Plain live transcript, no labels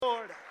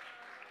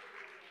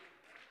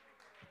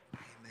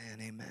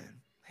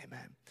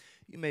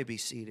You may be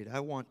seated. I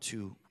want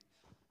to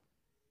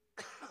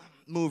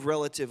move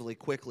relatively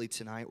quickly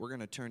tonight. We're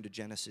going to turn to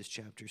Genesis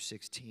chapter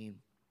 16.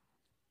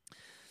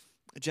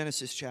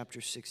 Genesis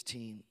chapter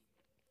 16,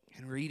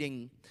 and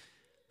reading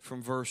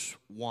from verse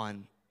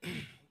 1. It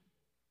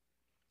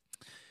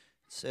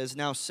says,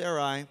 "Now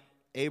Sarai,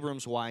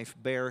 Abram's wife,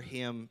 bare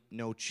him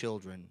no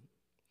children.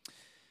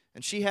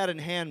 And she had an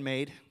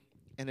handmaid,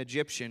 an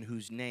Egyptian,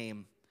 whose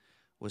name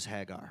was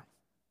Hagar."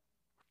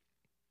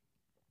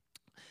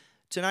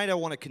 Tonight I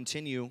want to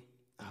continue.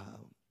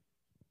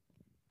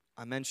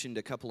 I mentioned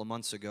a couple of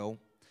months ago,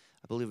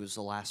 I believe it was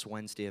the last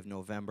Wednesday of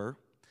November,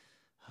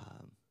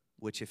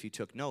 which if you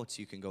took notes,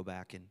 you can go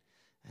back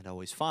and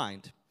always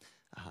find.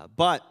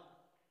 But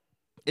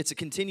it's a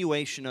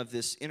continuation of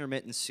this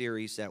intermittent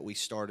series that we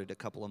started a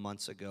couple of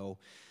months ago,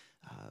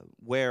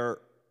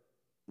 where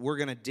we're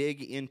going to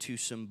dig into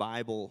some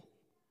Bible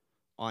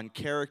on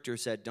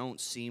characters that don't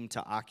seem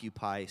to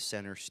occupy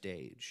center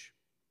stage.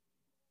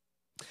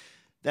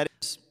 That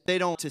is, they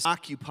don't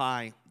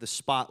occupy the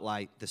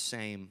spotlight the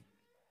same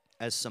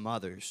as some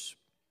others.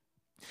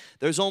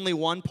 There's only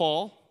one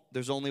Paul,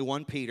 there's only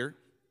one Peter,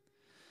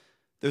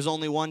 there's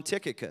only one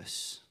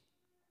Tychicus.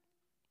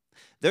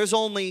 There's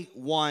only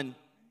one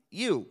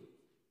you.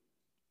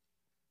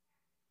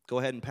 Go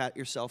ahead and pat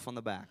yourself on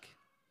the back.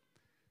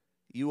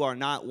 You are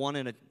not one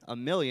in a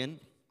million.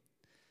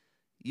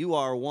 You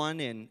are 1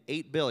 in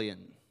 8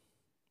 billion.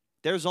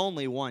 There's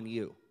only one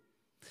you.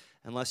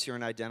 Unless you're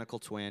an identical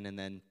twin, and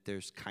then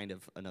there's kind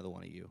of another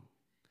one of you.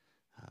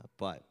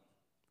 But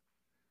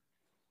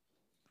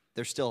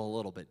they're still a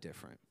little bit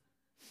different.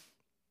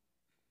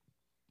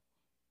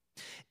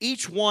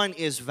 Each one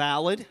is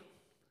valid,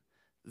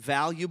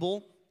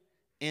 valuable,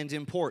 and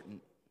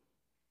important.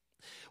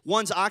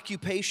 One's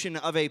occupation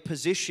of a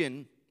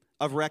position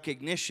of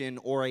recognition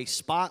or a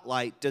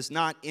spotlight does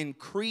not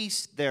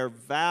increase their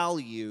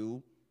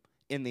value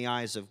in the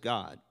eyes of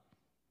God.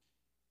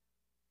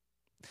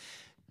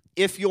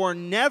 If you're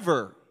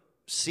never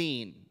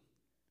seen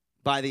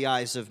by the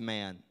eyes of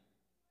man,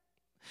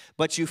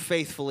 but you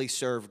faithfully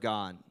serve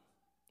God,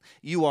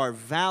 you are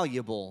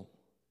valuable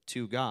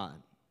to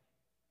God.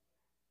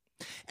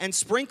 And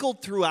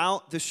sprinkled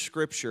throughout the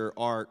Scripture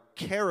are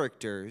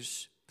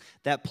characters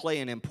that play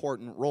an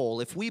important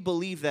role. If we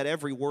believe that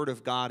every word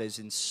of God is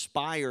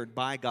inspired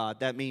by God,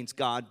 that means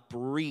God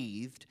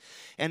breathed.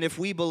 And if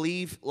we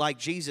believe, like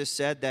Jesus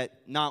said,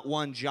 that not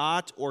one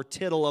jot or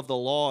tittle of the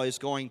law is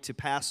going to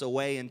pass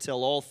away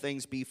until all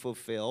things be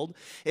fulfilled,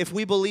 if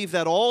we believe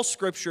that all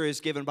Scripture is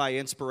given by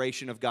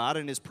inspiration of God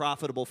and is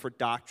profitable for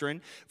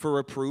doctrine, for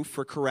reproof,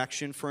 for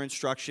correction, for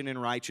instruction in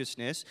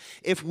righteousness,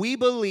 if we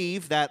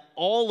believe that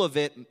all of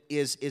it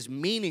is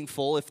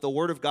meaningful, if the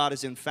Word of God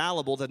is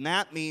infallible, then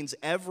that means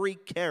every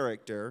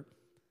character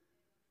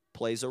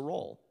plays a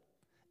role.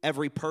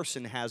 Every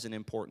person has an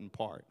important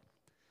part.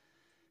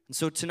 And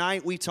so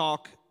tonight we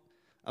talk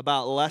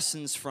about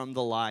lessons from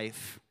the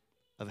life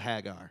of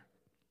Hagar.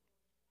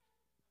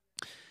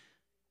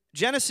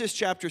 Genesis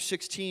chapter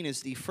 16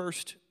 is the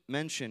first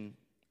mention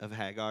of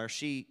Hagar.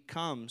 She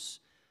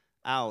comes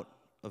out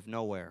of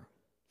nowhere.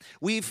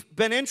 We've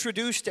been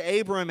introduced to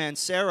Abram and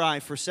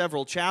Sarai for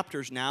several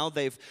chapters now.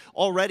 They've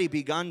already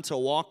begun to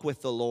walk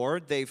with the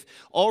Lord. They've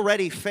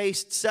already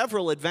faced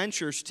several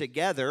adventures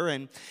together,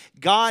 and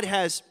God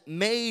has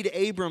made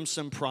Abram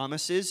some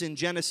promises. In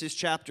Genesis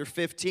chapter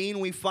 15,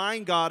 we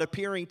find God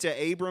appearing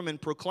to Abram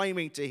and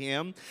proclaiming to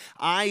him,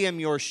 "I am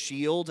your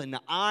shield and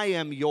I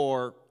am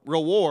your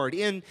reward."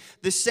 In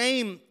the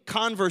same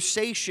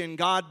conversation,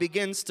 God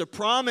begins to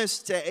promise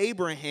to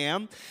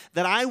Abraham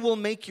that I will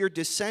make your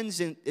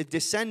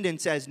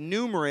descendants as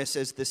numerous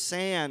as the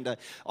sand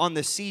on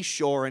the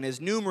seashore and as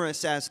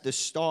numerous as the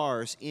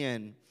stars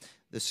in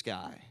the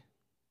sky.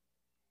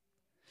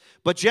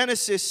 But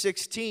Genesis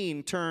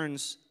 16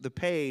 turns the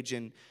page,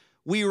 and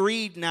we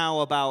read now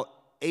about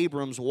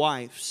Abram's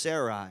wife,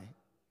 Sarai.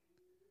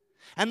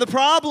 And the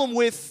problem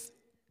with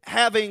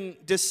having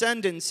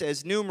descendants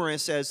as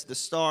numerous as the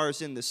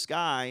stars in the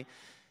sky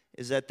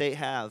is that they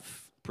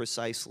have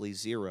precisely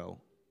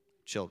 0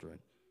 children.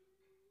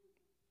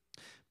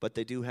 But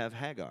they do have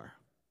Hagar.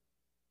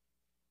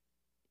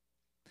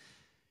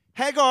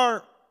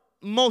 Hagar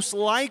most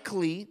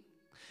likely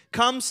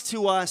comes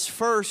to us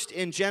first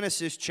in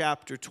Genesis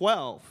chapter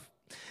 12.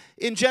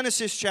 In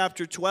Genesis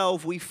chapter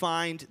 12, we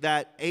find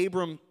that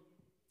Abram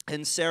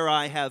and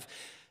Sarai have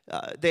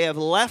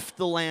left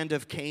the land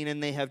of Canaan.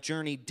 They have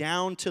journeyed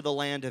down to the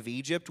land of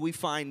Egypt. We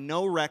find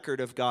no record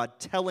of God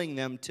telling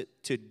them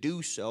to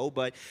do so,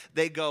 but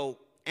they go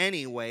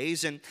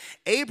anyways. And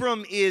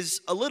Abram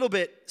is a little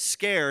bit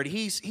scared.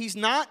 He's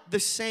not the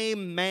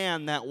same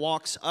man that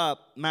walks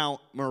up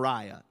Mount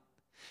Moriah.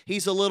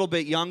 He's a little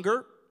bit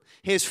younger.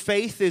 His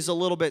faith is a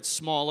little bit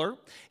smaller.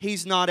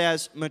 He's not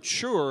as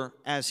mature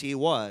as he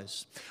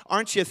was.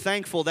 Aren't you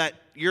thankful that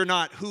you're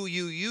not who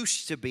you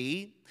used to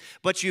be,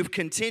 but you've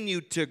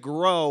continued to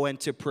grow and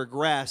to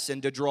progress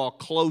and to draw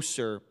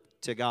closer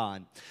to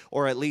God?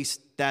 Or at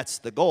least that's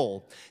the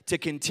goal, to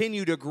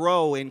continue to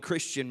grow in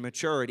Christian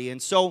maturity. And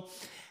so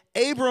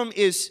Abram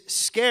is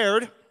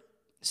scared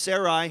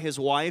Sarai, his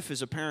wife,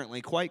 is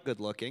apparently quite good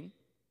looking,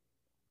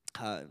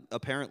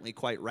 apparently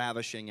quite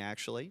ravishing,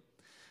 actually.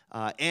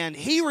 And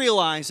he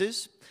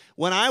realizes,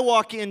 when I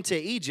walk into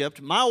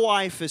Egypt, my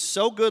wife is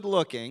so good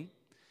looking.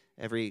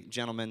 Every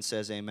gentleman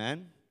says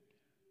amen.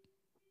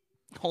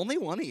 Only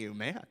one of you,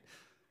 man.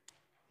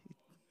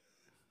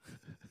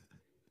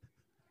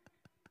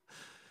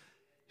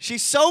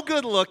 She's so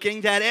good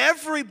looking that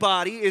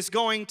everybody is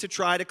going to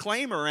try to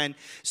claim her. And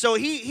so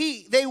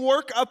they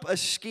work up a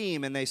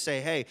scheme and they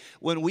say, hey,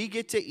 when we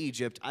get to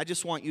Egypt, I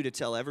just want you to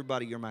tell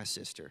everybody you're my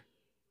sister.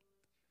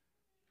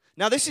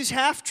 Now, this is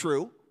half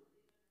true,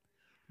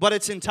 but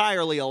it's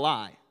entirely a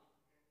lie.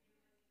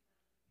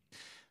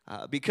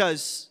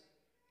 Because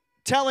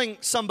telling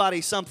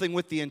somebody something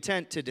with the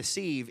intent to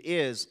deceive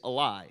is a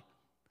lie.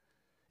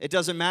 It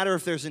doesn't matter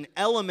if there's an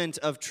element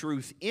of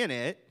truth in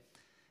it.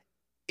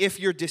 If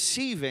you're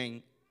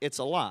deceiving, it's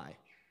a lie.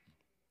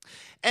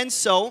 And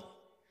so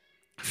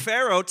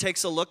Pharaoh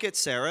takes a look at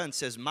Sarah and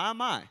says,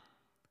 my.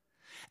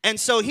 And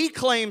so he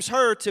claims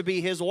her to be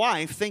his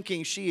wife,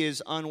 thinking she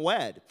is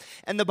unwed.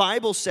 And the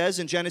Bible says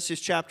in Genesis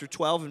chapter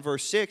 12 and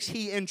verse 6,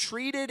 he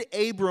entreated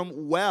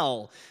Abram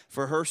well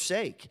for her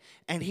sake.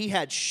 And he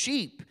had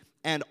sheep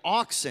and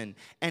oxen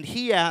and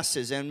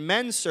he-asses and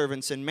men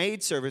servants and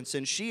maidservants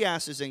and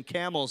she-asses and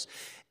camels.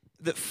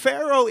 The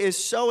Pharaoh is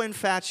so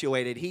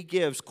infatuated, he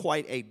gives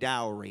quite a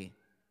dowry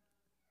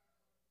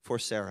for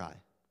Sarai.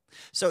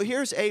 So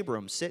here's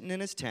Abram sitting in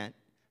his tent,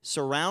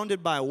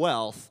 surrounded by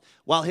wealth,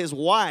 while his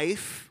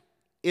wife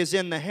is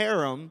in the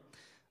harem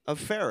of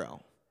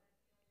Pharaoh.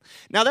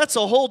 Now that's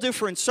a whole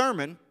different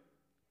sermon,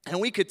 and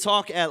we could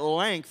talk at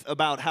length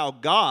about how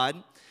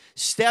God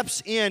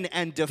steps in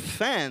and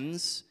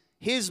defends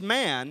his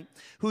man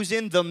who's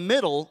in the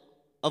middle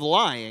of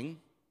lying.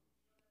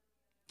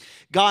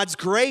 God's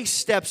grace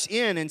steps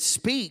in and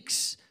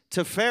speaks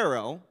to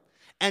Pharaoh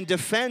and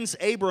defends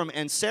Abram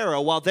and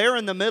Sarah while they're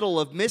in the middle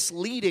of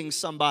misleading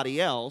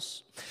somebody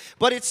else.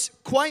 But it's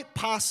quite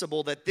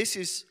possible that this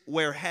is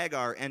where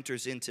Hagar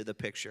enters into the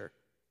picture.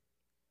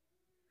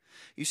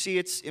 You see,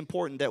 it's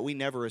important that we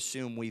never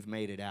assume we've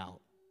made it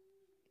out.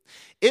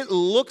 It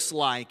looks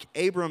like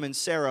Abram and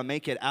Sarah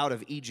make it out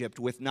of Egypt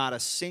with not a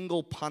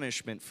single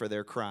punishment for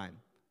their crime,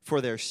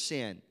 for their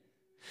sin.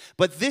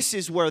 But this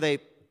is where they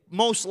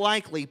most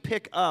likely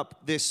pick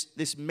up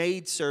this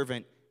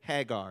maidservant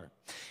Hagar.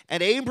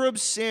 And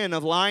Abram's sin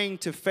of lying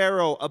to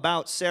Pharaoh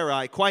about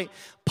Sarai quite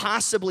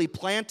possibly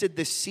planted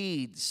the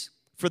seeds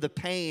for the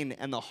pain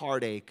and the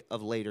heartache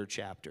of later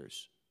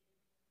chapters.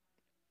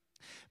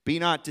 Be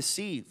not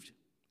deceived.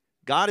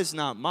 God is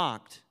not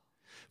mocked.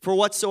 For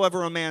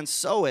whatsoever a man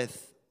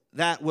soweth,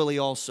 that will he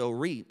also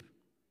reap.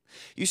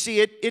 You see,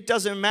 it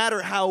doesn't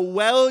matter how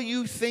well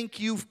you think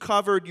you've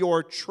covered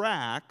your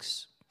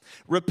tracks.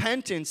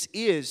 Repentance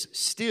is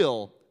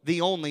still the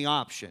only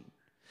option.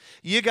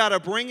 You got to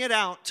bring it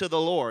out to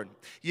the Lord.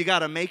 You got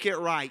to make it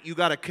right. You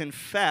got to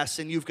confess,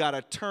 and you've got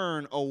to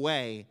turn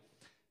away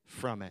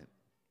from it.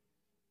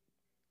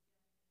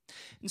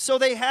 And so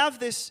they have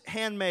this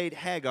handmaid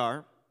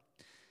Hagar,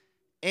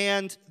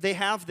 and they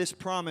have this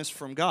promise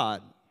from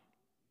God.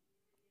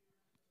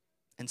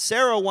 And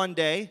Sarah one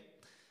day,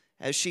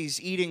 as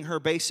she's eating her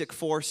basic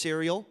 4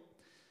 cereal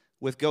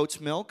with goat's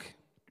milk,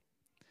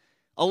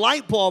 a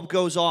light bulb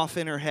goes off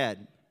in her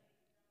head.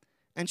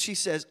 And she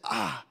says,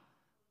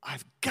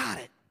 I've got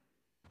it.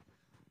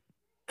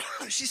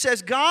 She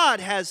says, God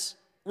has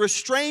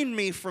restrained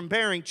me from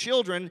bearing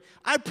children.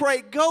 I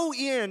pray, go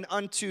in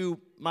unto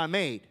my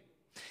maid.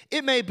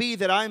 It may be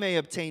that I may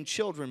obtain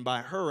children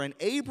by her. And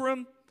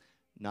Abram,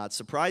 not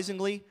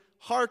surprisingly,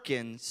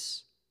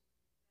 hearkens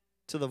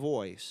to the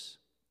voice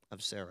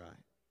of Sarai.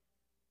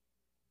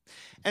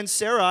 And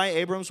Sarai,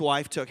 Abram's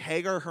wife, took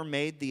Hagar, her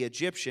maid, the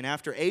Egyptian,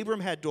 after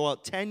Abram had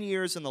dwelt 10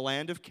 years in the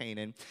land of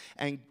Canaan,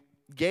 and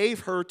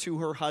gave her to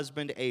her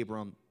husband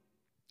Abram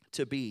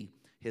to be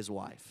his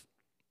wife.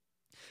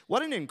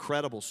 What an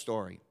incredible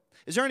story.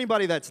 Is there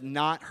anybody that's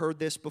not heard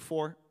this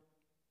before?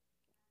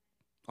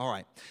 All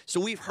right. So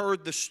we've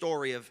heard the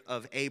story of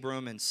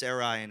Abram and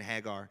Sarai and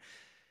Hagar.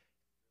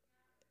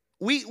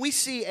 We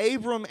see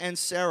Abram and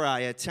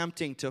Sarai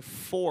attempting to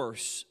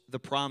force the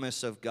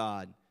promise of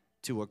God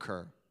to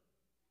occur.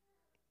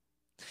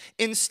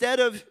 Instead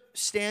of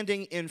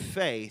standing in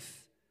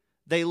faith,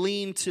 they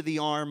lean to the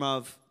arm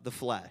of the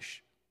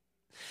flesh.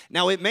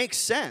 Now, it makes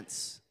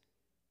sense.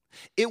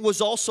 It was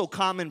also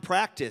common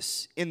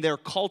practice in their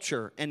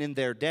culture and in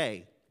their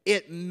day.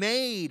 It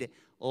made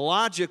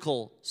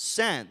logical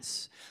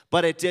sense,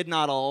 but it did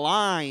not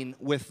align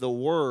with the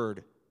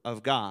Word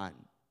of God.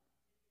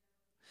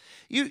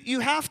 You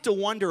have to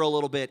wonder a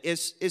little bit,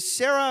 is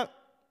Sarah,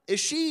 is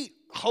she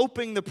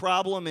hoping the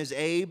problem is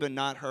Abe and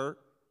not her?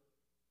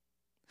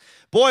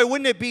 Boy,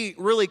 wouldn't it be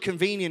really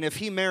convenient if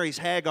he marries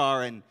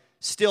Hagar and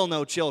still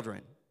no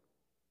children?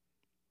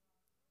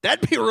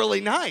 That'd be really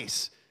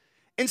nice.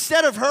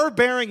 Instead of her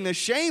bearing the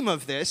shame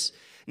of this,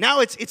 now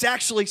it's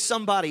actually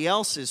somebody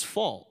else's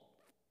fault.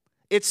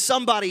 It's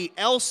somebody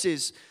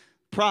else's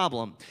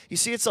problem. You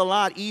see, it's a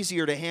lot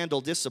easier to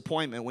handle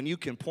disappointment when you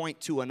can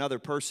point to another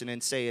person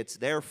and say it's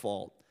their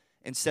fault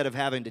instead of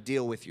having to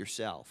deal with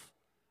yourself.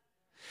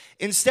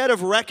 Instead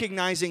of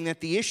recognizing that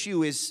the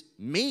issue is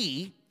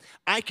me,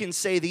 I can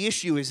say the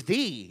issue is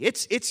thee.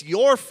 It's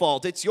your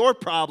fault. It's your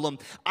problem.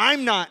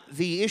 I'm not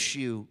the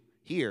issue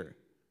here.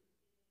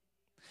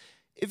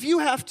 If you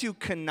have to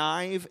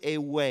connive a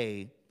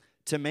way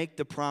to make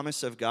the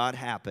promise of God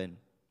happen,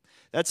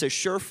 that's a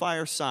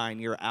surefire sign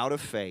you're out of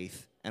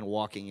faith and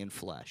walking in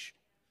flesh.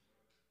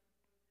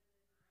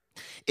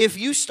 If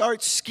you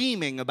start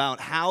scheming about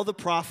how the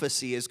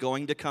prophecy is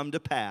going to come to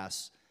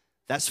pass,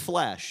 that's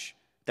flesh.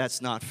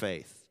 That's not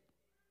faith.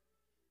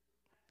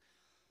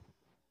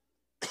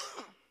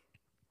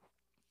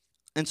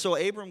 And so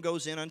Abram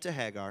goes in unto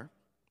Hagar,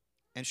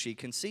 and she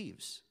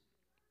conceives.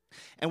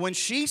 And when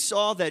she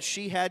saw that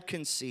she had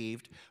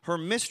conceived, her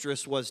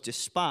mistress was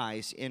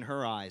despised in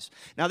her eyes.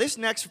 Now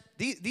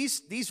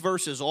these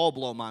verses all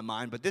blow my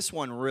mind, but this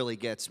one really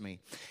gets me.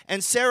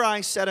 And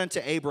Sarai said unto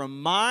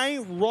Abram, my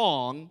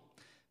wrong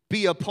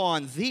be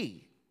upon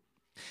thee.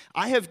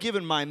 I have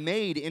given my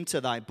maid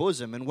into thy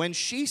bosom. And when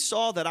she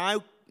saw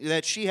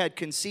that she had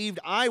conceived,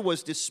 I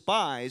was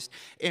despised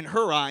in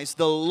her eyes.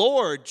 The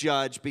Lord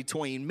judge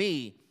between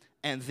me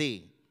and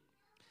thee.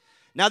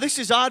 Now, this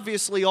is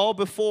obviously all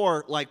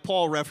before, like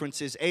Paul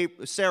references,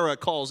 Sarah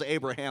calls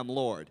Abraham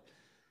Lord.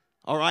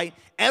 All right?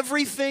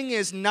 Everything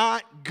is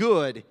not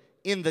good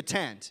in the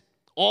tent.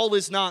 All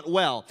is not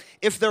well.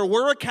 If there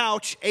were a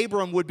couch,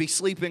 Abram would be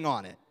sleeping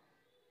on it.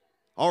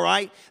 All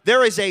right?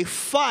 There is a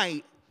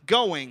fight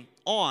going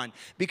on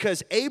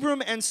because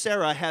Abram and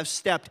Sarah have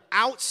stepped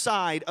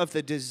outside of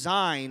the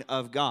design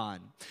of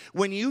God.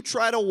 When you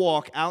try to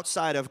walk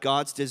outside of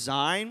God's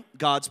design,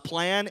 God's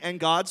plan, and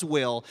God's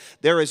will,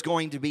 there is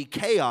going to be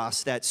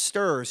chaos that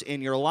stirs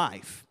in your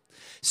life.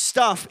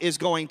 Stuff is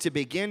going to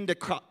begin to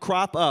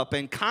crop up,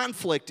 and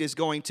conflict is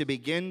going to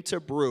begin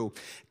to brew.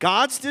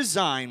 God's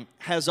design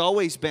has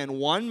always been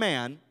one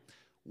man,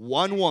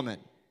 one woman.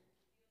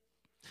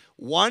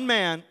 One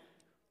man,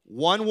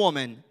 one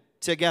woman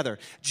together.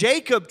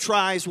 Jacob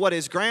tries what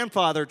his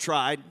grandfather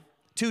tried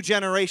 2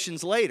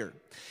 generations later.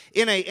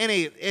 In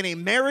a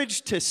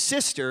marriage to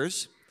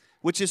sisters,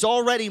 which is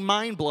already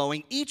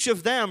mind-blowing, each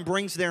of them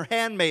brings their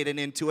handmaiden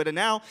into it, and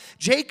now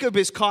Jacob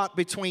is caught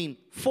between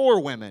 4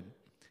 women.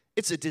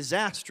 It's a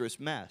disastrous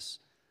mess.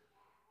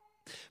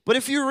 But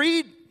if you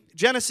read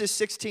Genesis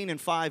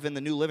 16:5 in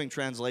the New Living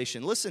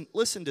Translation,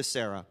 listen to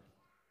Sarah.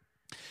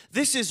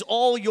 This is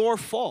all your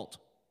fault.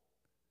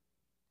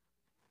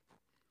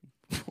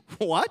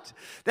 What?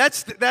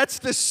 That's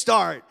the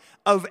start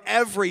of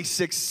every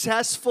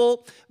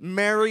successful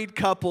married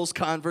couple's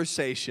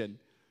conversation.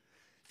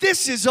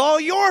 This is all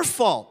your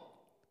fault.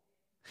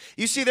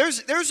 You see,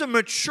 there's a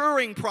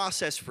maturing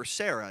process for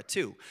Sarah,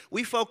 too.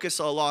 We focus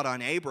a lot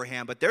on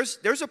Abraham, but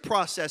there's a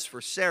process for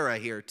Sarah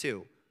here,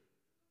 too.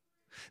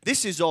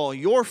 This is all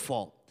your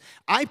fault.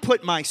 I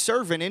put my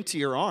servant into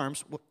your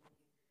arms.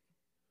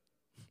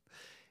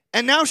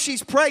 And now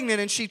she's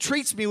pregnant and she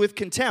treats me with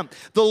contempt.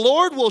 The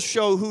Lord will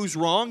show who's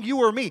wrong, you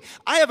or me.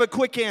 I have a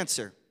quick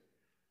answer.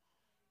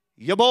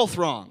 You're both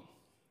wrong.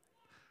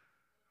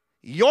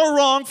 You're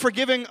wrong for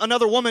giving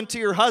another woman to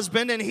your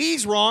husband, and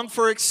he's wrong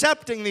for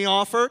accepting the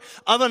offer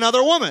of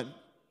another woman.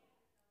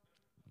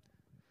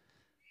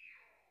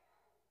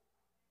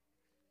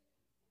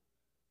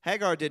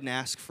 Hagar didn't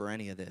ask for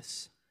any of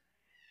this.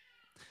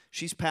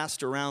 She's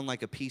passed around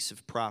like a piece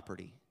of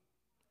property.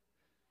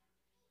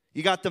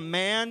 You got the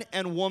man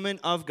and woman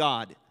of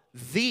God,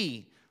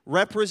 the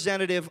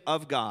representative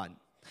of God.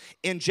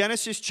 In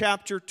Genesis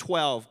chapter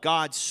 12,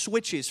 God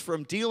switches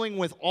from dealing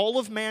with all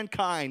of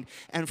mankind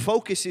and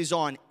focuses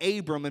on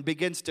Abram and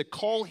begins to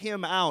call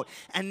him out.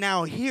 And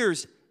now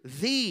here's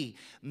the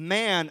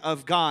man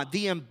of God,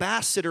 the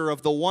ambassador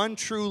of the one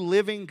true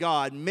living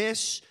God,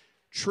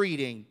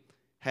 mistreating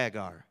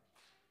Hagar.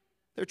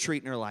 They're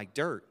treating her like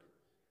dirt.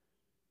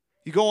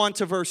 You go on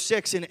to verse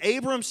 6, and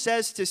Abram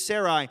says to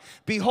Sarai,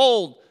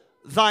 behold,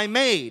 thy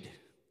maid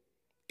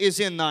is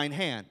in thine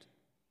hand.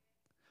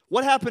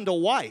 What happened to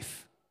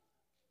wife?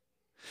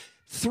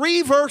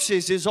 3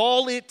 verses is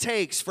all it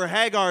takes for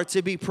Hagar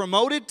to be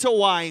promoted to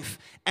wife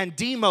and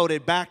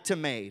demoted back to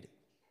maid.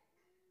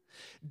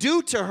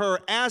 Do to her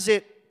as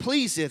it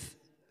pleaseth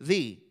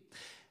thee.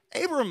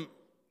 Abram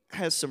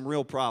has some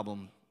real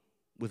problem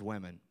with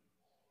women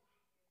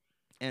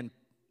and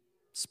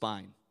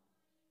spine.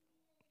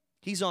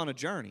 He's on a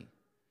journey.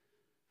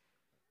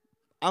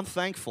 I'm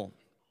thankful.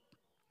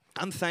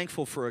 I'm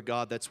thankful for a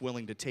God that's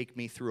willing to take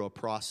me through a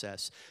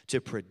process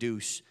to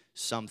produce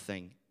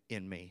something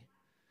in me.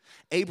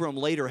 Abram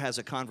later has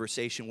a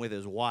conversation with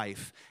his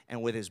wife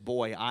and with his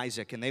boy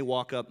Isaac, and they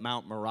walk up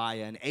Mount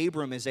Moriah, and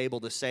Abram is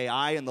able to say,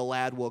 I and the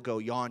lad will go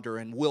yonder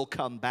and we'll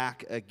come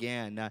back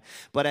again.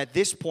 But at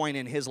this point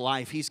in his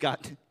life, he's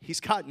got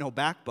no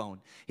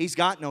backbone. He's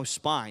got no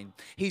spine.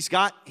 He's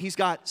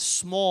got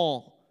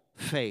small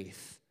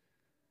faith.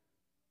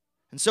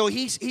 And so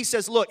he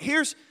says, look,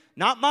 here's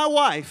not my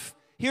wife.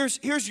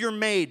 Here's your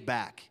maid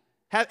back.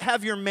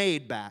 Have your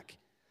maid back.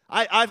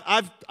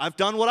 I've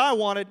done what I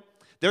wanted.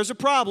 There's a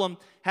problem.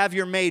 Have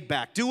your maid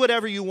back. Do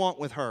whatever you want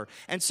with her.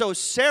 And so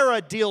Sarah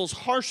deals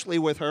harshly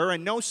with her,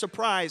 and no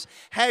surprise,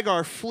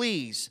 Hagar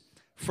flees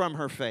from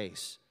her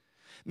face.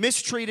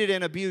 Mistreated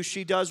and abused,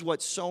 she does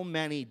what so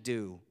many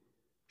do.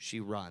 She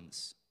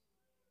runs.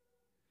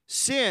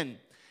 Sin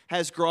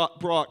has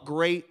brought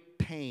great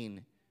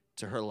pain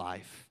to her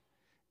life.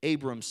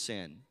 Abram's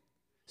sin,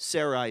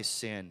 Sarai's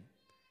sin,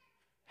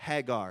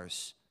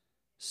 Hagar's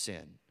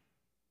sin.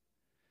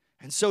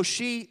 And so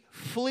she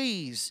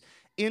flees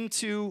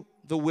into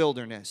the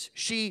wilderness.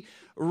 She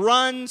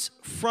runs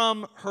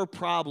from her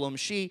problem.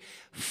 She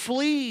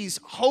flees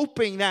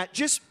hoping that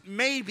just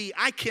maybe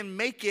I can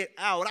make it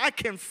out. I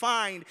can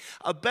find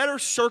a better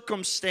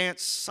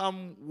circumstance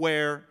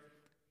somewhere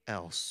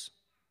else.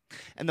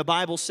 And the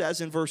Bible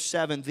says in verse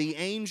 7, the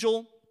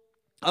angel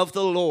of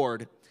the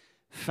Lord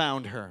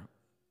found her.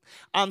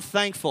 I'm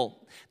thankful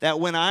that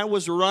when I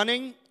was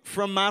running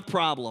from my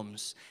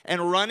problems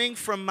and running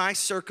from my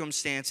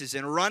circumstances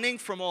and running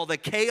from all the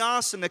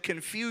chaos and the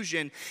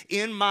confusion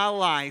in my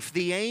life,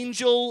 the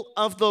angel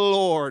of the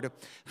Lord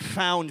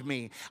found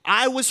me.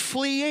 I was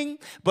fleeing,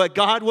 but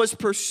God was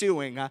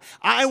pursuing.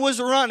 I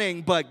was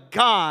running, but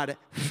God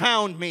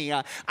found me.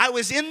 I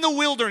was in the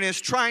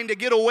wilderness trying to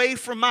get away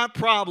from my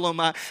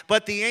problem,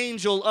 but the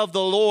angel of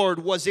the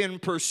Lord was in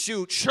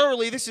pursuit.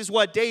 Surely this is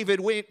what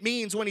David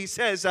means when he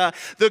says,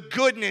 the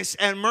goodness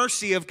and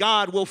mercy of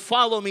God will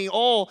follow me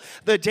all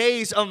the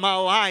days of my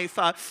life.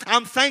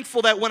 I'm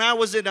thankful that when I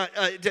was in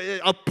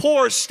a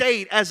poor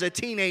state as a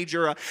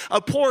teenager,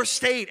 a poor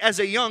state as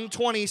a young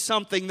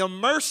 20-something, the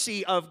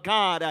mercy of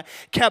God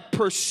kept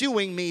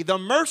pursuing me. The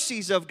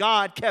mercies of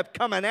God kept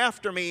coming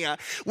after me.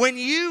 When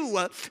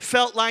you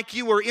felt like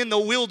you were in the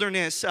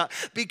wilderness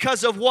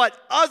because of what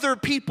other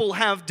people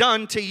have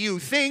done to you,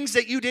 things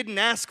that you didn't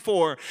ask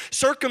for,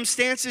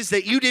 circumstances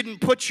that you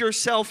didn't put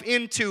yourself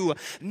into,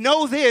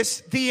 know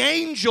this, the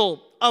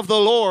angel of the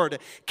Lord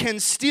can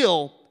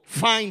still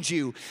find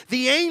you.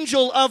 The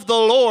angel of the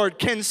Lord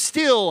can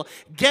still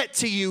get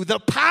to you. The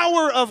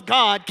power of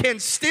God can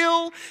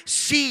still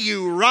see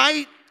you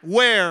right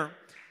where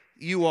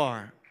you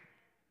are.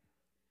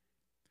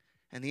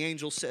 And the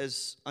angel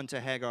says unto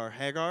Hagar,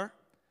 Hagar,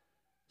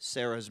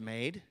 Sarah's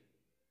maid.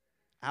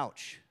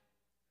 Ouch.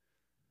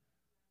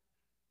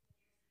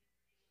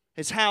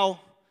 It's how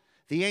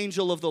the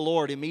angel of the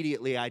Lord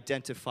immediately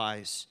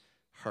identifies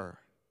her.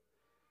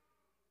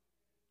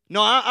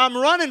 No, I'm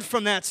running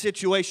from that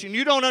situation.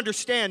 You don't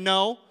understand.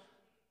 No,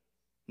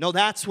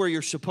 that's where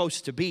you're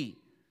supposed to be.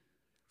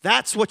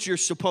 That's what you're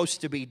supposed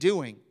to be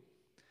doing.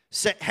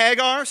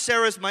 Hagar,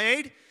 Sarah's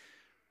maid,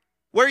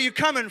 where are you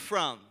coming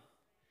from?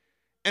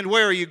 And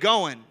where are you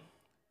going?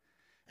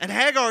 And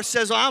Hagar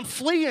says, I'm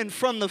fleeing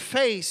from the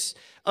face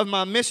of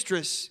my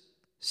mistress,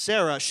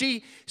 Sarah.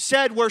 She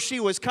said where she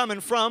was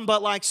coming from,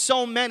 but like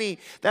so many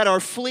that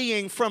are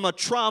fleeing from a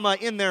trauma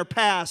in their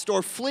past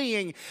or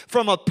fleeing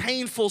from a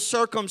painful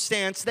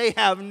circumstance, they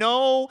have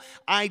no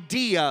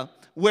idea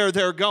where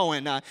they're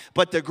going,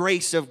 but the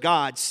grace of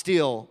God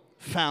still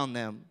found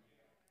them.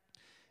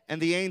 And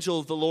the angel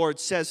of the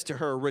Lord says to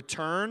her,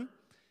 return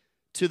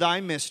to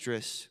thy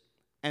mistress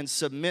and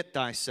submit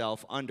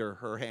thyself under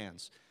her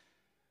hands.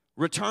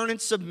 Return and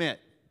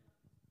submit.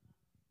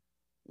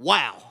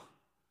 Wow.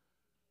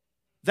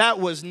 That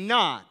was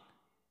not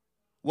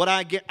what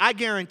I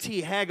guarantee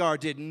Hagar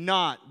did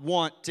not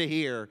want to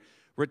hear,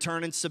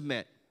 return and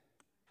submit.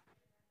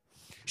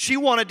 She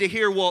wanted to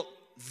hear, well,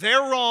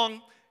 they're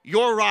wrong,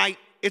 you're right,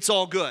 it's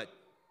all good.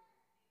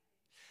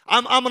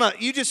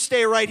 You just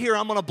stay right here,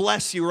 I'm gonna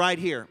bless you right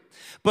here.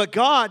 But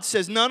God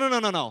says,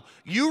 no.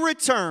 You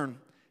return,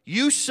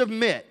 you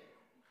submit.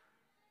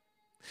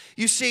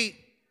 You see,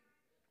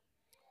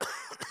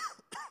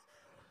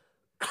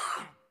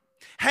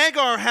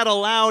 Hagar had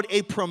allowed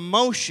a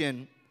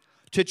promotion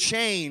to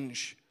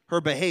change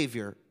her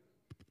behavior.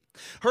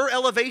 Her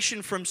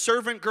elevation from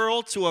servant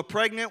girl to a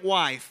pregnant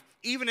wife,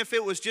 even if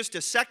it was just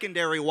a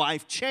secondary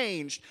wife,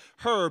 changed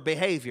her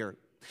behavior.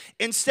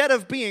 Instead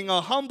of being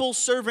a humble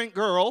servant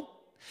girl,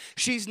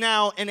 she's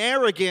now an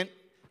arrogant,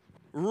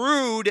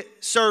 rude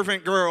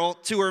servant girl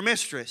to her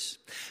mistress.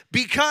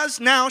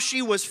 Because now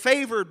she was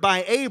favored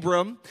by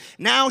Abram,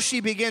 now she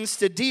begins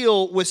to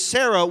deal with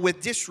Sarah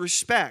with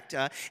disrespect,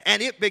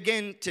 and it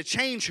began to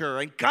change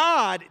her. And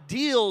God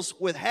deals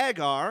with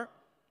Hagar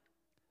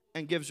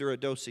and gives her a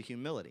dose of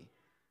humility.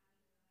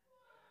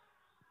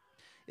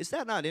 Is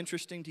that not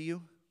interesting to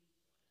you?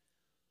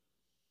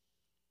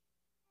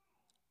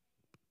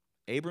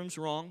 Abram's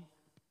wrong,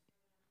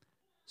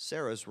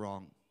 Sarah's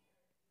wrong,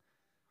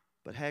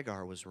 but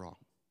Hagar was wrong.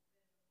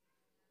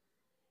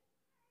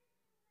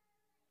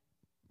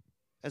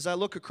 As I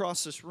look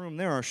across this room,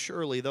 there are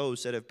surely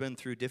those that have been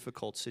through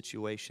difficult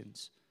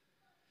situations.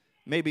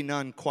 Maybe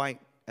none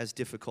quite as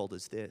difficult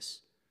as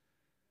this.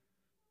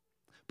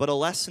 But a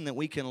lesson that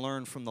we can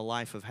learn from the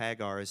life of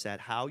Hagar is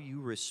that how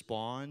you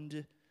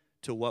respond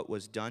to what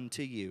was done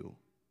to you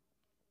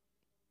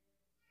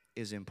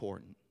is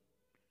important.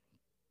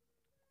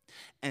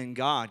 And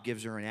God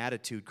gives her an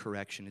attitude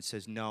correction. It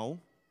says, no,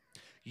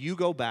 You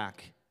go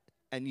back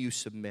and you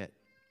submit.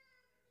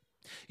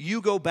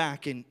 You go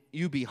back and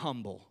you be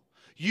humble.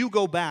 You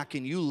go back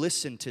and you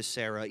listen to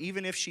Sarah.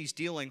 Even if she's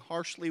dealing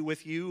harshly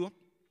with you,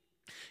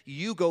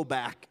 you go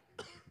back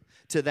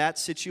to that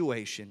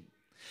situation.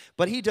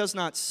 But he does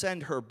not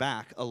send her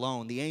back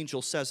alone. The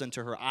angel says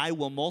unto her, I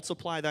will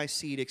multiply thy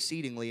seed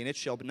exceedingly, and it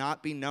shall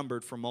not be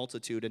numbered for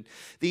multitude. And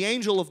the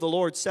angel of the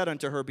Lord said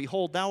unto her,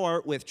 Behold, thou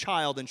art with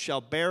child, and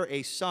shalt bear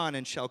a son,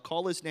 and shall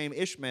call his name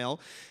Ishmael,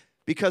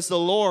 because the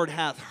Lord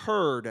hath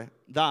heard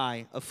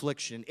thy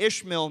affliction.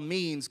 Ishmael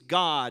means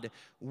God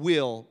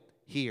will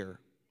hear.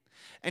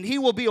 And he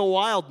will be a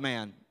wild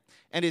man,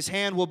 and his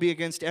hand will be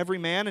against every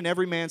man, and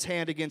every man's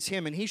hand against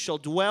him. And he shall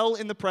dwell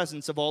in the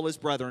presence of all his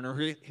brethren,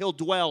 or he'll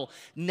dwell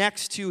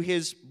next to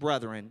his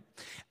brethren.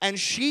 And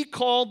she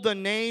called the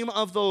name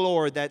of the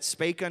Lord that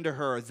spake unto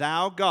her,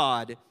 Thou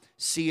God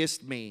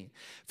seest me.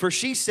 For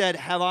she said,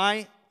 Have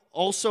I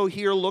also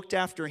here looked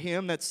after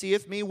him that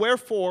seeth me?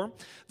 Wherefore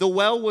the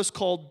well was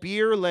called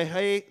Bir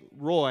Lahai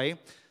Roi,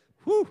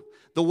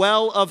 the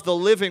well of the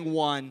living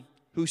one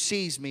who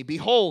sees me.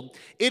 Behold,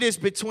 it is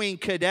between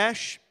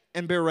Kadesh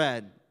and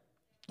Bered.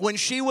 When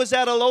she was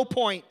at a low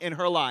point in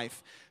her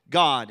life,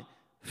 God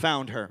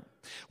found her.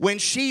 When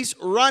she's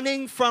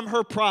running from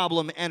her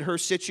problem and her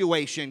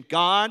situation,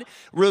 God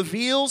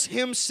reveals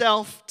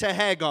himself to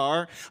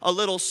Hagar, a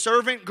little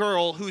servant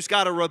girl who's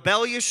got a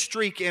rebellious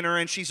streak in her,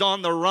 and she's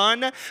on the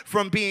run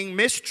from being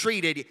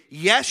mistreated.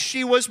 Yes,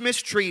 she was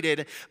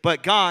mistreated,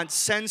 but God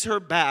sends her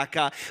back.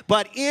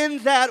 But in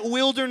that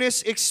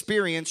wilderness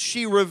experience,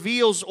 she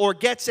reveals or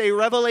gets a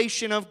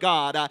revelation of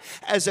God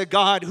as a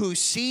God who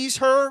sees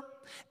her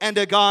and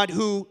a God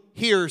who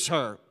hears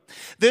her.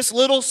 This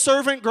little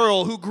servant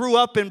girl who grew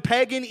up in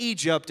pagan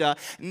Egypt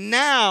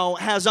now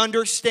has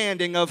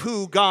understanding of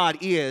who God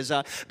is.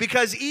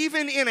 Because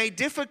even in a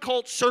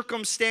difficult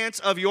circumstance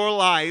of your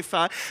life,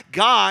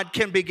 God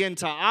can begin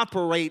to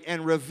operate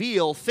and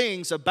reveal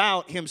things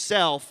about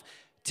himself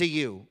to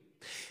you.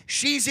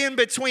 She's in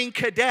between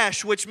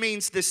Kadesh, which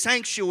means the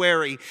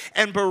sanctuary,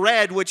 and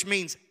Bered, which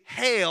means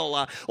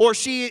hail, or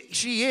she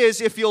is,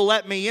 if you'll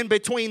let me, in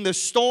between the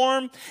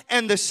storm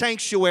and the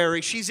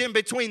sanctuary. She's in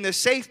between the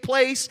safe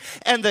place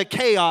and the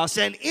chaos,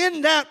 and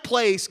in that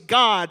place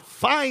God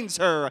finds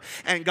her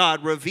and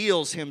God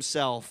reveals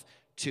himself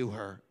to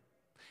her.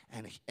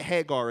 And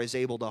Hagar is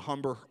able to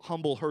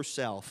humble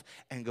herself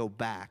and go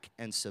back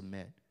and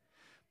submit.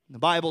 The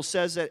Bible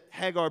says that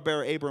Hagar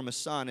bare Abram a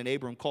son, and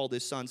Abram called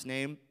his son's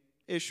name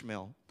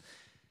Ishmael.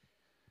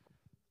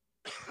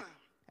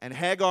 And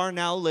Hagar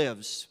now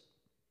lives.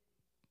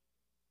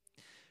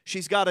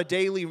 She's got a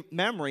daily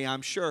memory,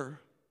 I'm sure.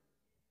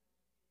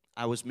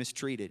 I was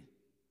mistreated.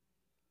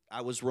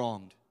 I was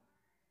wronged.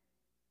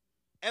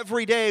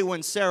 Every day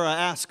when Sarah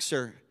asks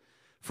her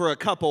for a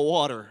cup of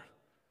water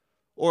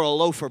or a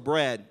loaf of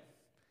bread,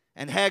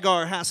 and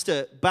Hagar has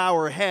to bow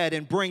her head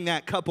and bring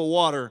that cup of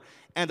water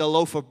and a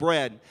loaf of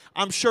bread,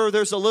 I'm sure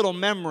there's a little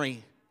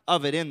memory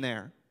of it in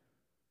there.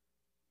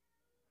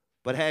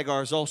 But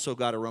Hagar's also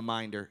got a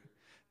reminder,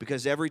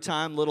 because every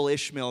time little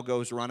Ishmael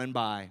goes running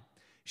by,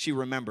 she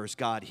remembers,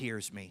 God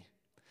hears me.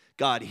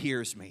 God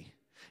hears me.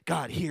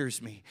 God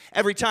hears me.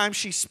 Every time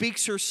she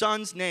speaks her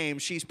son's name,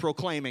 she's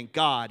proclaiming,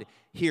 God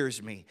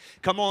hears me.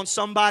 Come on,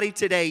 somebody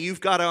today,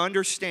 you've got to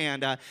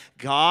understand,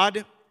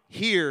 God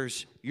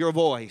hears your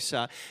voice.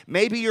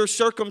 Maybe your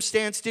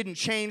circumstance didn't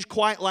change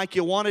quite like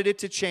you wanted it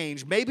to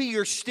change. Maybe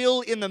you're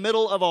still in the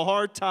middle of a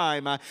hard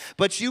time,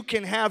 but you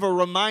can have a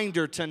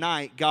reminder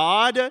tonight.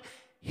 God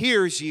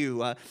hears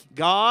you.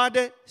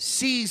 God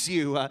sees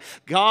you.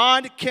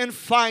 God can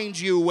find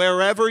you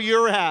wherever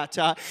you're at.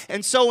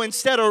 And so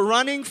instead of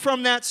running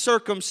from that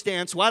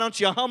circumstance, why don't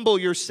you humble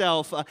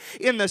yourself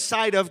in the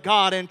sight of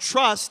God and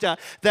trust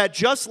that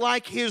just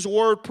like his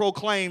word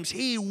proclaims,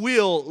 he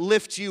will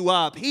lift you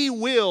up. He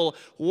will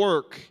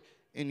work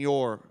in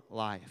your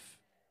life.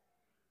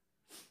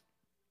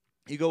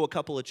 You go a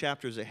couple of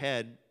chapters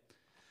ahead,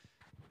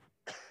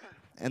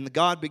 and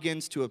God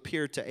begins to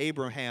appear to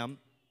Abraham.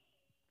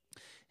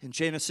 In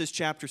Genesis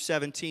chapter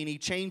 17, he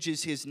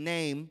changes his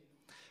name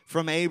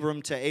from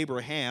Abram to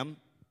Abraham.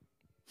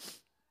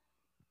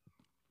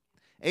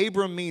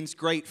 Abram means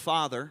great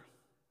father,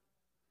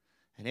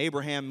 and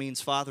Abraham means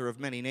father of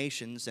many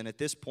nations. And at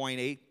this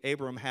point,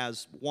 Abram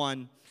has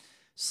one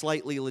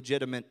slightly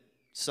legitimate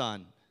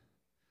son.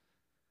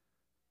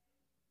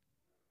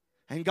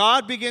 And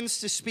God begins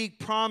to speak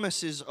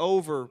promises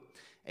over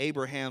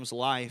Abraham's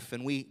life,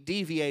 and we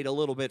deviate a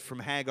little bit from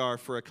Hagar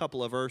for a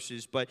couple of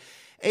verses. But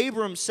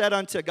Abram said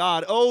unto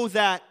God, Oh,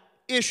 that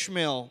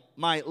Ishmael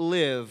might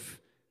live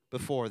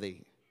before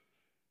thee.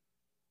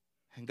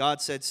 And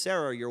God said,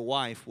 Sarah, your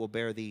wife, will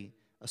bear thee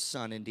a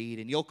son indeed,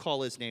 and you'll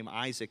call his name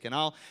Isaac, and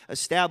I'll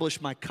establish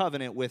my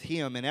covenant with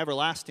him, an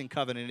everlasting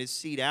covenant, his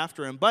seed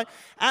after him. But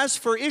as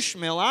for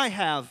Ishmael, I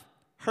have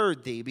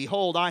heard thee.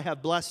 Behold, I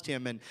have blessed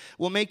him, and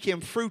will make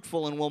him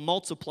fruitful, and will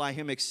multiply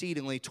him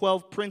exceedingly.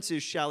 12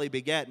 princes shall he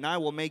beget, and I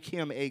will make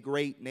him a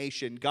great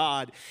nation.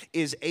 God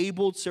is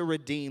able to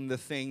redeem the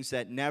things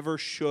that never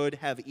should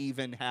have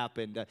even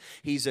happened.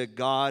 He's a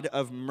God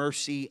of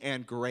mercy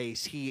and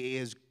grace. He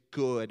is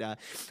good.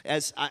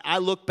 As I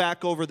look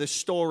back over the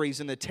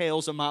stories and the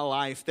tales of my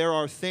life, there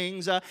are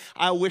things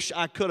I wish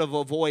I could have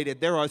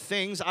avoided. There are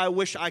things I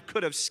wish I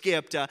could have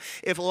skipped.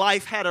 If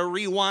life had a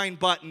rewind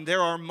button,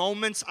 there are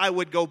moments I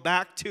would go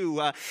back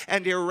to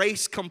and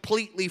erase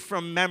completely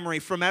from memory,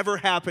 from ever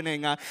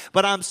happening.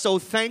 But I'm so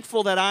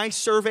thankful that I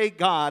serve a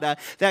God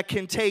that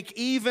can take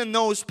even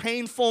those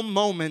painful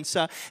moments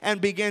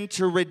and begin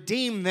to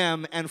redeem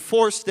them and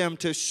force them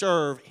to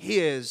serve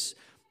His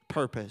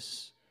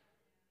purpose.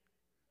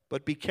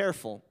 But be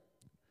careful.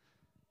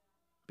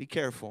 Be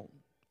careful.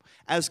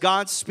 As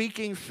God's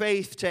speaking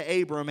faith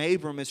to Abram,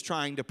 Abram is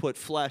trying to put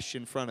flesh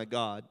in front of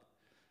God.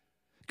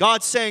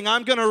 God's saying,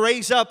 I'm going to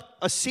raise up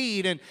a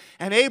seed. And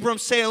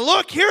Abram's saying,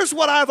 look, here's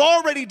what I've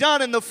already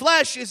done in the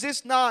flesh. Is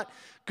this not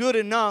good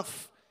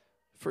enough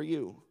for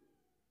you?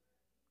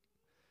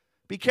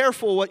 Be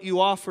careful what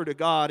you offer to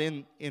God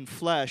in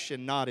flesh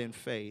and not in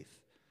faith.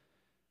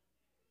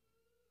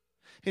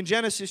 In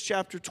Genesis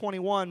chapter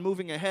 21,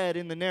 moving ahead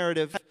in the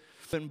narrative,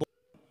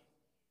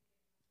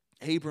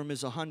 Abram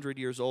is 100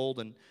 years old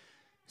and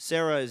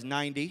Sarah is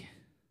 90.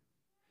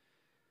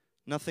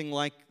 Nothing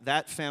like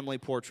that family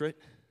portrait.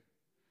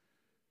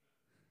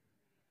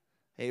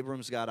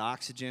 Abram's got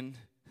oxygen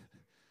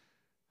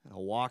and a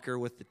walker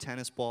with the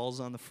tennis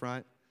balls on the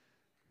front.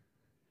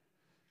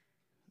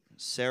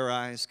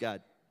 Sarai's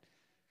got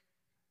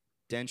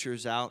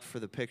dentures out for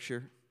the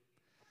picture.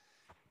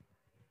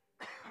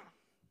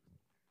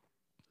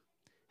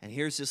 And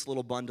here's this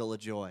little bundle of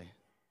joy.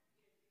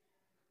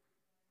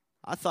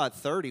 I thought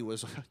 30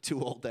 was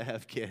too old to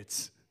have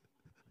kids.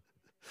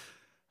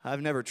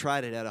 I've never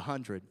tried it at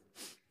 100.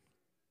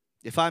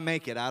 If I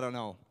make it, I don't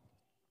know.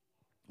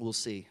 We'll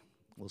see.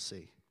 We'll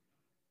see.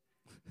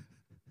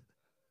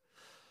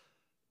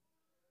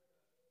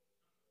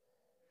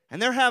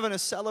 And they're having a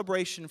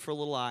celebration for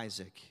little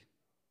Isaac.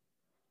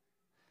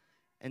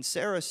 And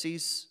Sarah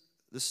sees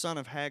the son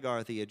of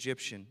Hagar, the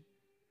Egyptian,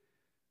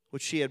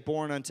 which she had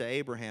borne unto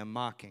Abraham,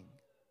 mocking.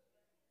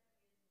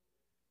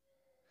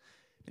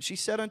 And she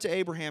said unto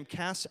Abraham,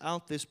 cast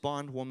out this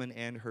bondwoman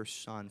and her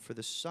son, for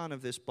the son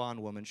of this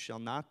bondwoman shall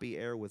not be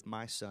heir with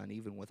my son,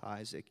 even with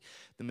Isaac.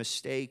 The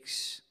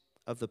mistakes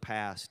of the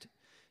past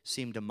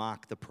seem to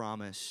mock the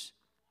promise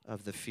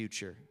of the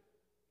future.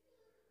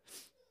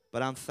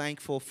 But I'm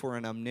thankful for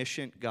an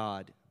omniscient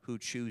God who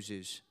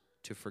chooses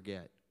to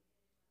forget.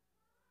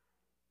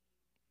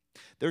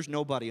 There's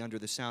nobody under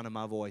the sound of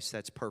my voice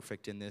that's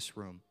perfect in this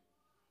room.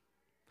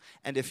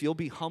 And if you'll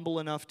be humble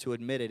enough to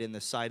admit it in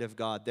the sight of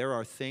God, there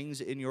are things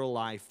in your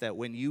life that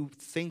when you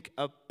think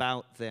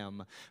about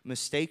them,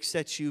 mistakes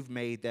that you've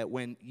made, that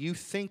when you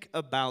think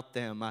about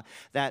them,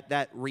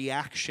 that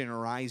reaction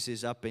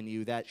rises up in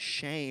you, that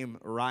shame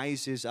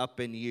rises up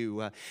in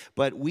you.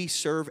 But we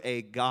serve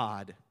a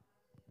God.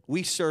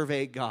 We serve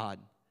a God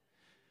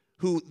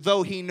who,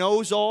 though He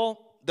knows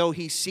all, though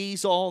He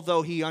sees all,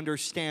 though He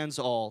understands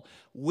all,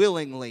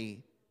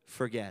 willingly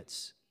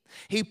forgets.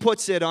 He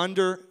puts it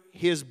under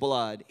His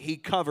blood. He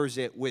covers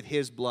it with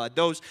His blood.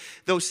 Those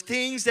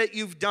things that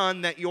you've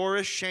done that you're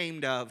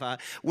ashamed of,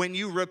 when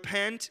you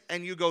repent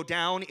and you go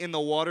down in the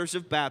waters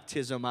of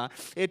baptism,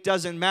 it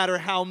doesn't matter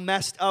how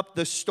messed up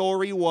the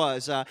story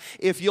was.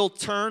 If you'll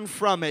turn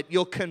from it,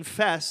 you'll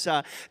confess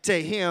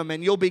to Him,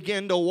 and you'll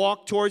begin to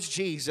walk towards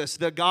Jesus.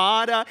 The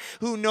God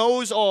who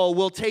knows all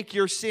will take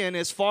your sin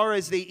as far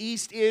as the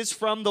east is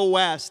from the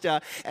west,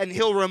 and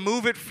He'll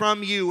remove it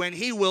from you, and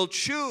He will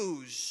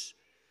choose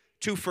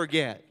to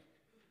forget.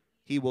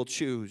 He will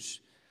choose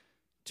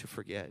to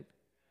forget.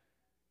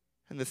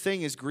 And the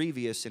thing is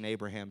grievous in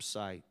Abraham's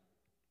sight.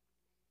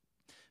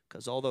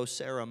 Because although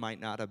Sarah might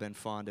not have been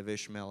fond of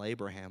Ishmael,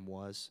 Abraham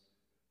was.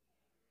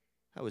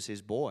 That was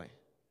his boy.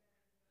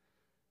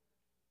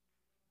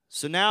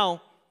 So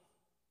now,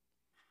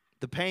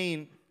 the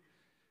pain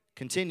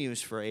continues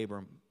for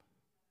Abram.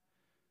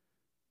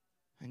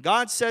 And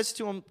God says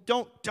to him,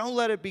 don't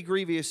let it be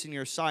grievous in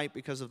your sight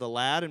because of the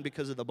lad and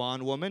because of the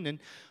bondwoman. And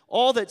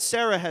all that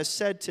Sarah has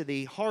said to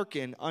thee,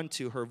 hearken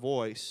unto her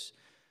voice.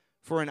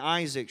 For in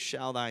Isaac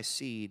shall thy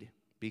seed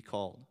be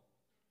called.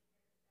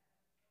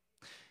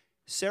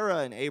 Sarah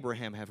and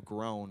Abraham have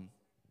grown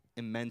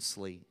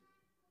immensely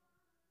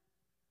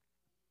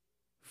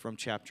from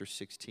chapter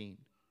 16.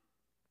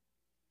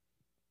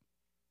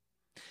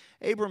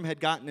 Abram had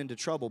gotten into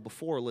trouble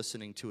before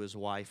listening to his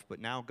wife, but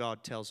now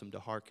God tells him to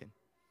hearken.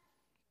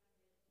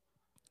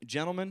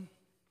 Gentlemen,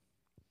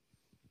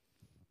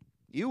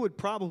 you would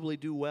probably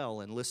do well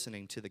in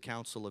listening to the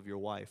counsel of your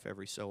wife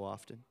every so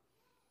often.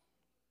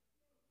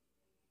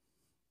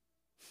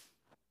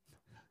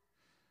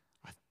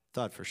 I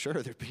thought for sure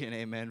there'd be an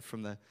amen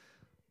from the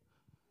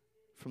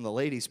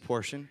ladies'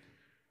 portion.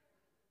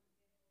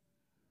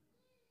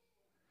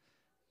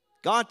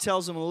 God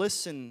tells him,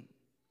 listen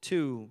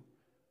to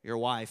your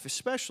wife,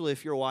 especially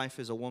if your wife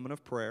is a woman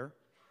of prayer,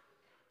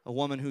 a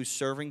woman who's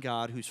serving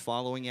God, who's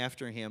following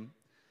after Him.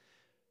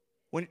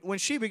 When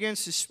she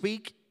begins to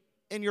speak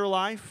in your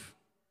life,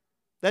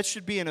 that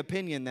should be an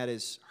opinion that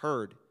is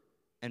heard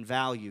and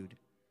valued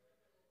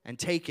and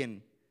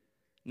taken,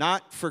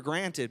 not for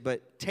granted,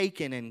 but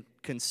taken and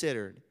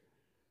considered.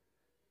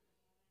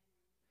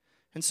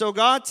 And so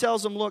God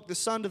tells him, look, the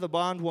son to the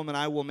bondwoman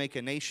I will make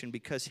a nation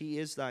because he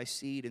is thy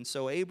seed. And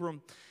so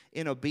Abram,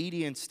 in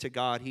obedience to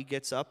God, he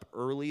gets up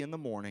early in the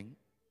morning.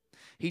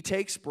 He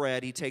takes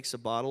bread, he takes a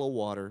bottle of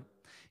water.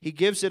 He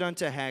gives it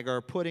unto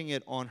Hagar, putting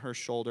it on her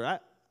shoulder.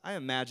 I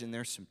imagine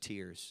there's some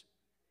tears.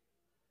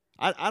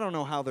 I don't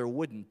know how there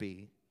wouldn't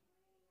be.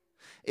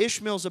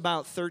 Ishmael's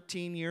about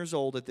 13 years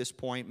old at this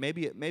point,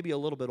 maybe a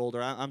little bit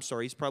older. I'm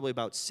sorry, he's probably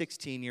about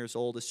 16 years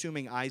old,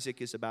 assuming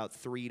Isaac is about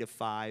 3 to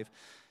 5.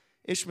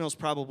 Ishmael's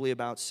probably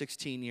about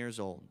 16 years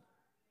old.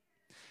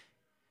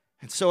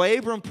 And so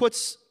Abram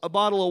puts a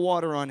bottle of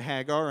water on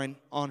Hagar and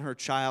on her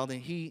child,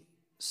 and he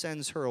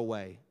sends her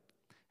away.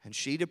 And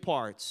she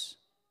departs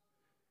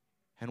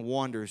and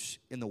wanders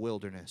in the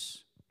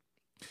wilderness.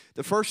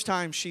 The first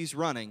time she's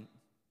running,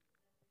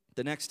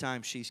 the next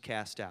time she's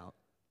cast out.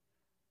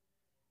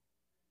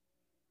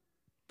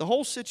 The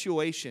whole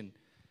situation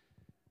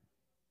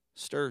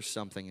stirs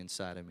something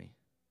inside of me.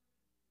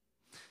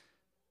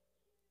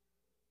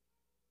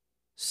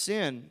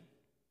 Sin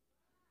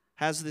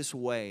has this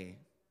way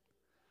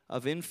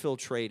of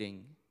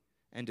infiltrating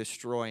and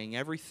destroying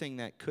everything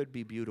that could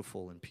be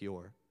beautiful and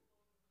pure.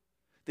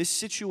 This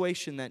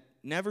situation that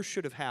never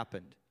should have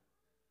happened,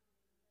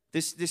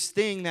 this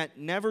thing that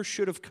never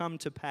should have come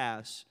to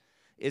pass,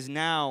 is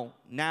now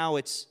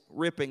it's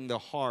ripping the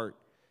heart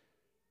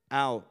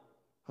out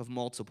of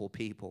multiple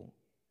people.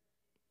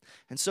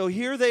 And so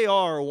here they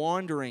are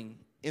wandering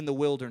in the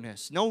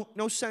wilderness.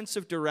 No sense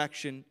of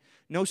direction,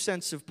 no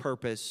sense of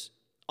purpose.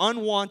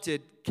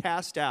 Unwanted,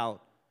 cast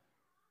out,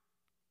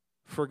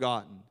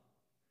 forgotten.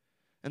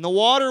 And the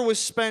water was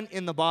spent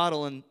in the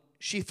bottle, and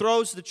she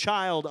throws the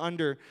child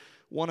under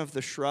one of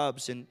the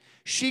shrubs, and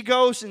she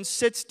goes and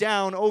sits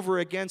down over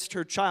against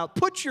her child.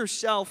 Put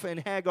yourself in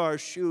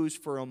Hagar's shoes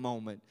for a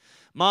moment.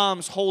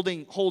 Mom's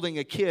holding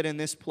a kid in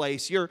this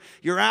place. You're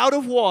out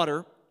of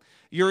water,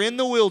 you're in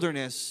the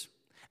wilderness,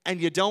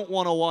 and you don't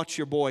want to watch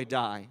your boy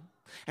die.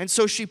 And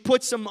so she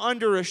puts him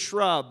under a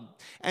shrub,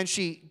 and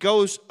she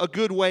goes a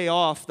good way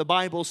off. The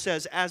Bible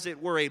says, as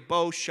it were a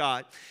bow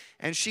shot.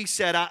 And she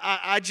said,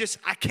 I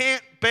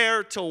can't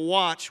bear to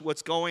watch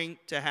what's going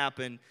to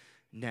happen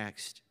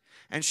next.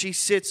 And she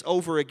sits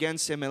over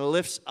against him and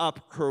lifts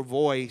up her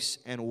voice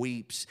and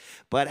weeps.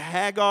 But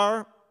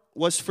Hagar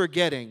was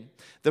forgetting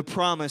the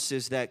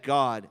promises that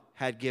God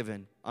had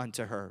given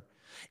unto her.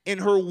 In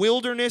her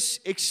wilderness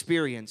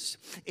experience,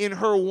 in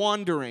her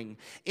wandering,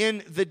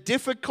 in the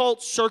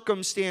difficult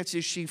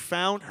circumstances she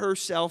found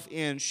herself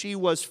in, she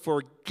was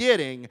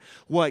forgetting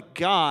what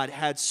God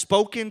had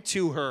spoken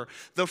to her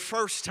the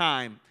first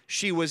time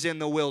she was in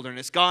the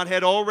wilderness. God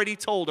had already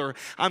told her,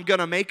 I'm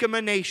going to make him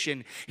a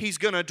nation. He's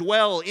going to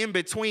dwell in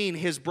between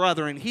his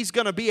brethren. He's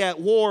going to be at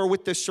war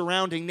with the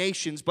surrounding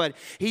nations, but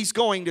he's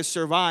going to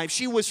survive.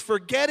 She was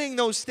forgetting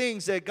those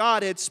things that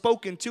God had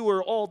spoken to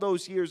her all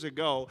those years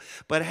ago.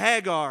 But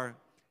Hagar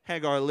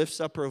lifts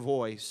up her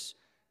voice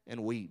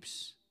and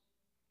weeps.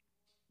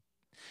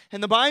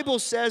 And the Bible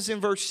says in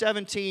verse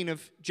 17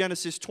 of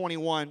Genesis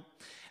 21,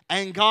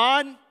 and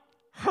God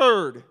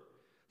heard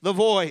the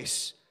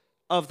voice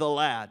of the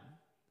lad.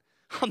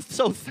 I'm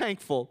so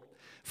thankful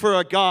for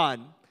a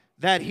God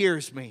that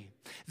hears me.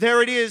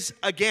 There it is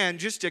again,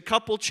 just a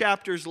couple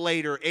chapters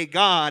later, a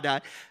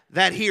God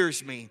that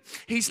hears me.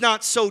 He's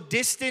not so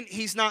distant,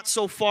 he's not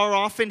so far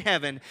off in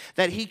heaven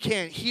that he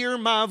can't hear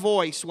my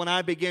voice when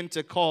I begin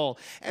to call.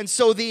 And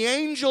so the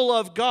angel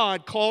of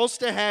God calls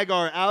to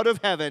Hagar out of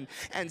heaven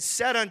and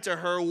said unto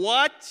her,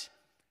 what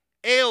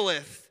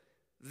aileth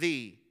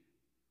thee,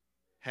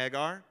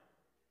 Hagar?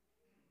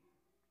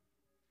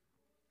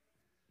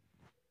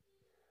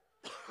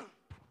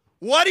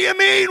 What do you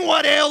mean,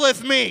 what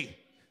aileth me?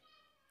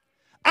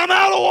 I'm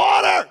out of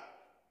water.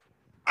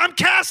 I'm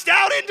cast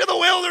out into the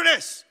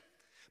wilderness.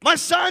 My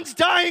son's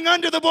dying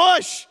under the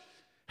bush.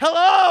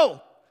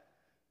 Hello?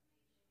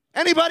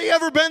 Anybody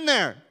ever been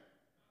there?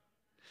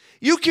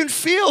 You can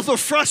feel the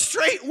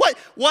frustration.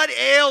 What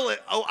aileth?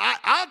 Oh,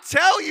 I'll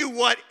tell you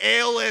what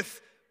aileth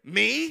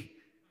me.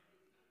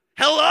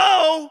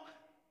 Hello?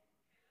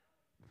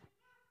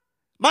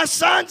 My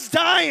son's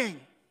dying.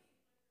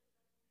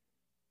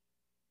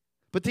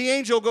 But the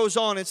angel goes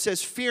on and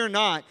says, fear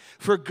not,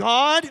 for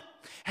God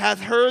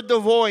hath heard the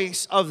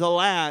voice of the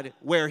lad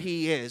where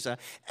he is.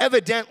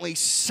 Evidently,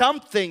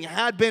 something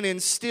had been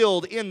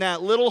instilled in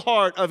that little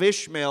heart of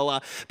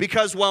Ishmael,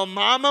 because while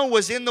Mama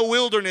was in the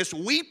wilderness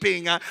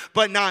weeping,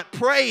 but not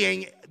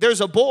praying, there's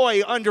a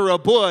boy under a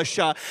bush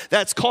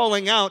that's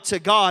calling out to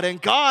God,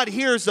 and God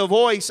hears the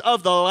voice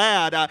of the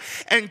lad,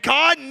 and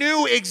God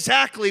knew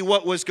exactly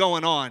what was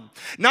going on.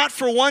 Not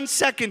for 1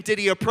 second did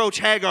he approach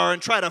Hagar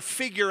and try to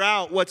figure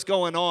out what's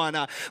going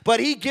on, but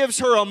he gives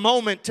her a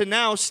moment to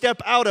now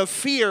step out of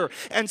fear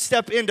and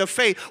step into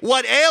faith.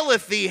 What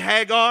aileth thee,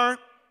 Hagar?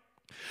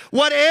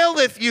 What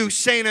aileth you,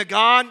 saint of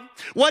God?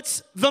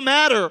 What's the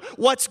matter?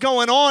 What's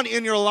going on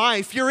in your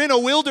life? You're in a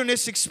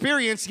wilderness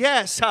experience,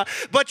 yes,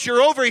 but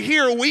you're over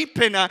here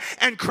weeping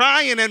and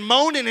crying and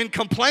moaning and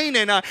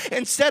complaining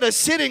instead of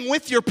sitting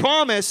with your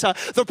promise.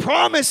 The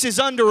promise is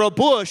under a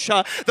bush.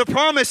 The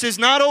promise is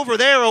not over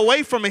there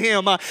away from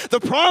him.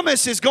 The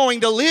promise is going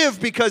to live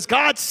because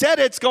God said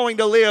it's going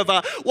to live.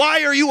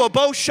 Why are you a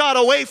bow shot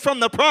away from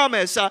the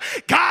promise?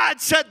 God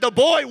said the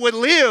boy would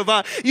live.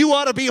 You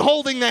ought to be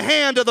holding the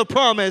hand of the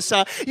promise.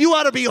 You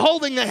ought to be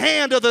holding the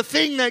hand of the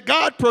thing that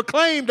God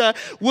proclaimed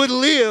would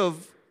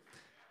live.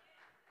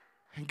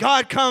 And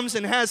God comes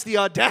and has the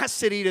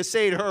audacity to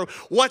say to her,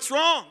 what's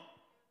wrong?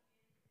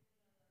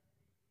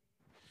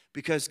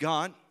 Because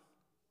God,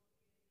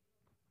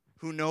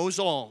 who knows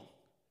all,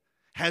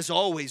 has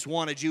always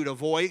wanted you to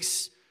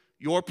voice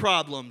your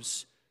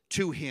problems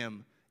to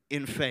him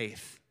in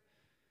faith.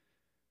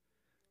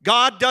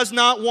 God does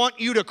not want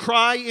you to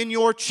cry in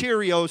your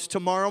Cheerios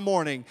tomorrow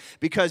morning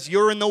because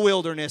you're in the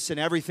wilderness and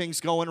everything's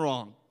going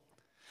wrong.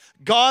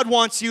 God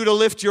wants you to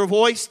lift your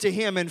voice to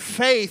him in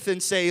faith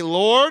and say,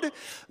 Lord,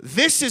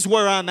 this is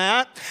where I'm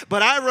at.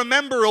 But I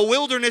remember a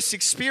wilderness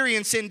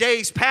experience in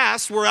days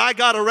past where I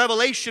got a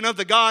revelation of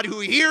the God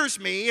who hears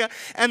me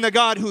and the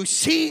God who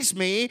sees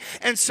me.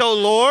 And so,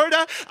 Lord,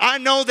 I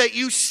know that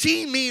you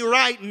see me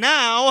right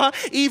now,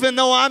 even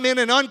though I'm in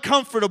an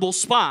uncomfortable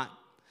spot.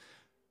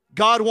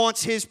 God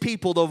wants his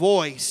people to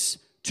voice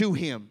to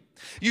him.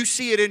 You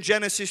see it in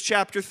Genesis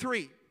chapter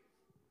 3.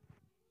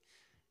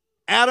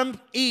 Adam,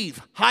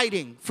 Eve,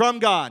 hiding from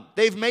God.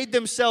 They've made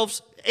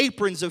themselves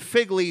aprons of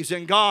fig leaves,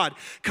 and God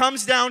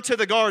comes down to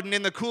the garden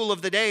in the cool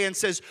of the day and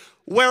says,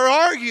 where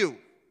are you?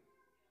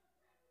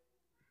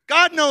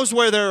 God knows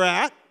where they're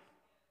at.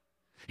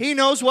 He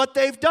knows what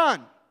they've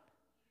done.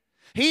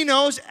 He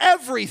knows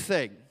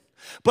everything.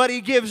 But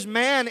he gives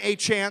man a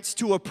chance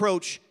to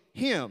approach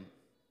him.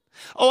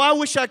 Oh, I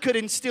wish I could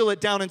instill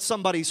it down in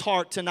somebody's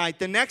heart tonight.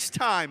 The next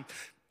time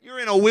you're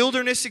in a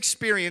wilderness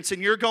experience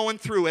and you're going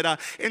through it,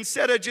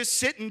 instead of just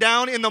sitting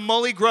down in the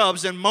mully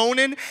grubs and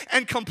moaning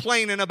and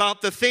complaining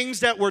about the things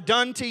that were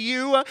done to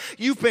you,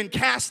 you've been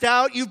cast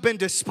out, you've been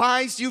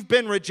despised, you've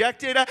been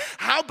rejected.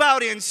 How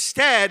about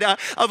instead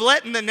of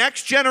letting the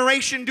next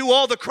generation do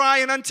all the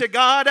crying unto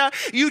God,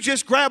 you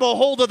just grab a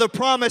hold of the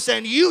promise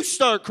and you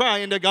start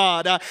crying to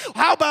God?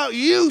 How about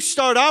you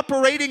start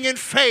operating in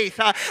faith?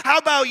 How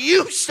about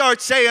you start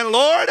saying,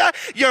 Lord,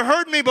 you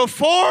heard me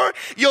before,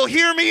 you'll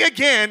hear me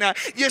again.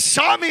 You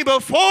saw me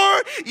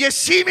before, you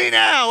see me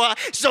now.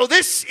 So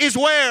this is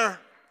where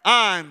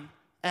I'm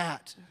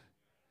at.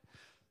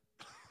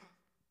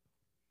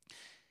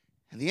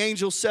 And the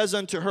angel says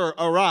unto her,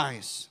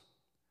 arise,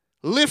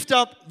 lift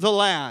up the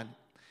lad,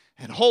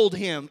 and hold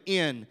him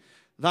in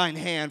thine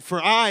hand,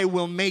 for I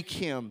will make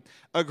him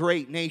a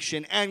great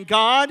nation. And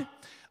God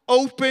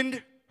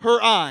opened her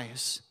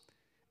eyes,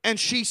 and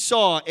she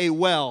saw a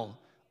well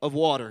of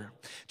water.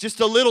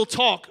 Just a little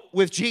talk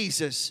with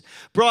Jesus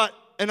brought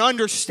an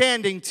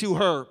understanding to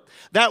her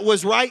that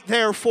was right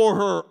there for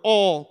her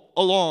all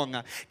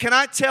along. Can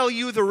I tell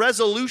you, the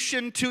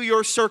resolution to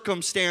your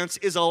circumstance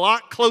is a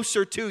lot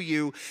closer to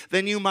you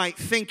than you might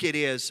think it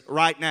is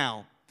right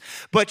now.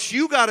 But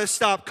you got to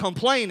stop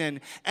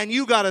complaining and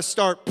you got to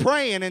start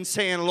praying and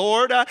saying,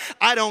 Lord,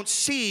 I don't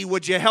see.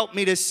 Would you help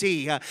me to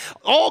see?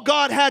 All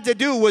God had to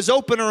do was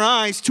open her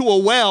eyes to a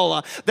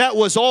well that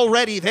was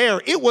already there.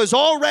 It was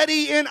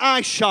already in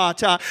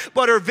eyeshot,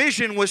 but her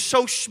vision was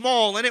so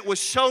small and it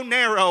was so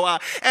narrow,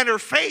 and her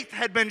faith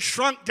had been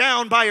shrunk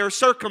down by her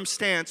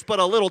circumstance. But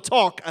a little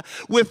talk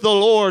with the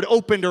Lord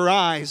opened her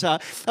eyes. A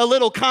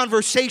little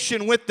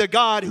conversation with the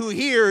God who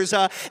hears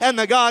and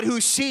the God who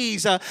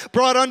sees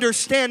brought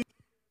understanding